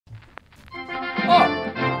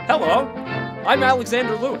Hello, I'm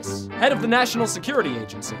Alexander Lewis, head of the National Security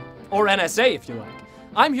Agency, or NSA if you like.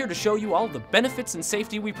 I'm here to show you all the benefits and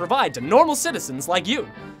safety we provide to normal citizens like you.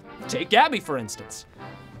 Take Gaby, for instance.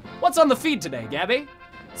 What's on the feed today, Gaby?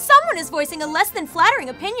 Someone is voicing a less than flattering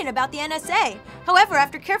opinion about the NSA. However,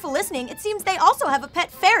 after careful listening, it seems they also have a pet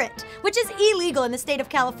ferret, which is illegal in the state of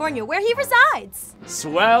California, where he resides.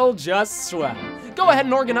 Swell, just swell. Go ahead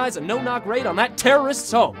and organize a no-knock raid on that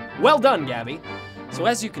terrorist's home. Well done, Gaby. So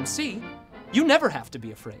as you can see, you never have to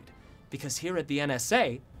be afraid, because here at the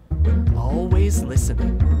NSA, we're always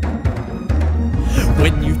listening.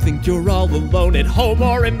 When you think you're all alone at home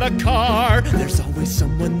or in the car, there's always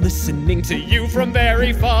someone listening to you from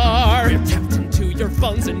very far. We're tapped into your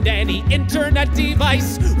phones and any internet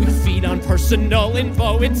device. We feed on personal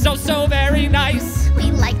info, it's so very nice.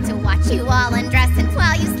 We like to watch you all undress and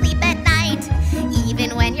while you sleep at night.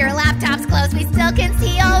 Even when your laptop's closed, we still can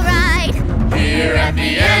see all right. Here at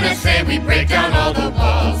the NSA, we break down all the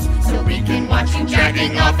walls, so we can watch you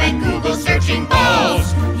jacking off and Google searching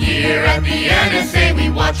balls. Here at the NSA, we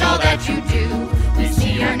watch all that you do. We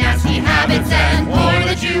see your nasty habits and warn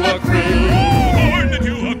that you accrue. Warn that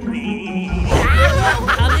you accrue.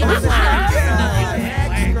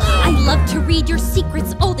 I love to read your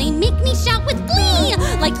secrets, oh, they make me shout with glee.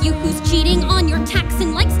 Like you who's cheating on your tax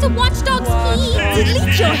and likes to watch dogs pee.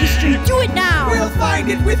 Delete your history, do it now! We'll find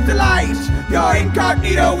it with delight. Your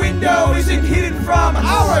incognito window isn't hidden from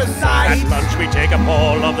our sight. At lunch we take a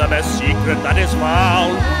poll of the best secret that is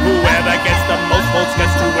found. Whoever gets the most votes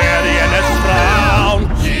gets to wear the NS crown.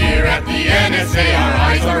 Here at the NSA, our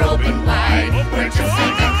eyes are open wide. We're just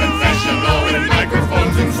like a confessional with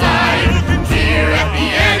microphones inside. Here at the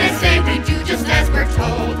NSA, we do just as we're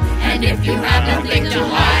told. And if you have nothing to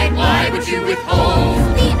hide, why would you withhold?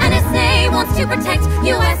 The NSA wants to protect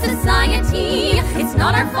U.S. society. It's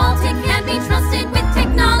not our fault, it can't be trusted with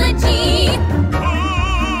technology.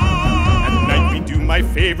 At night we do my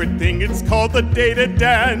favorite thing, it's called the data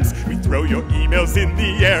dance. We throw your emails in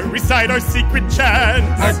the air, recite our secret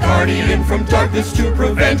chants. Our guardian from darkness to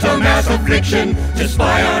prevent a mass affliction. To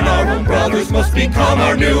spy on our own brothers must become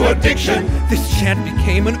our new addiction. This chant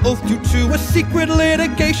became an oath due to a secret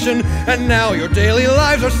litigation, and now your daily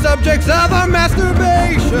lives are subjects of our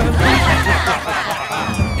masturbation.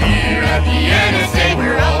 Here at the NSA,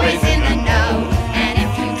 we're always in the know. And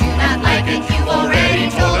if you do not like it, you already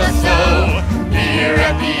told us so. Here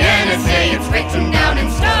at the NSA, it's written down in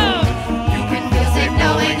stone.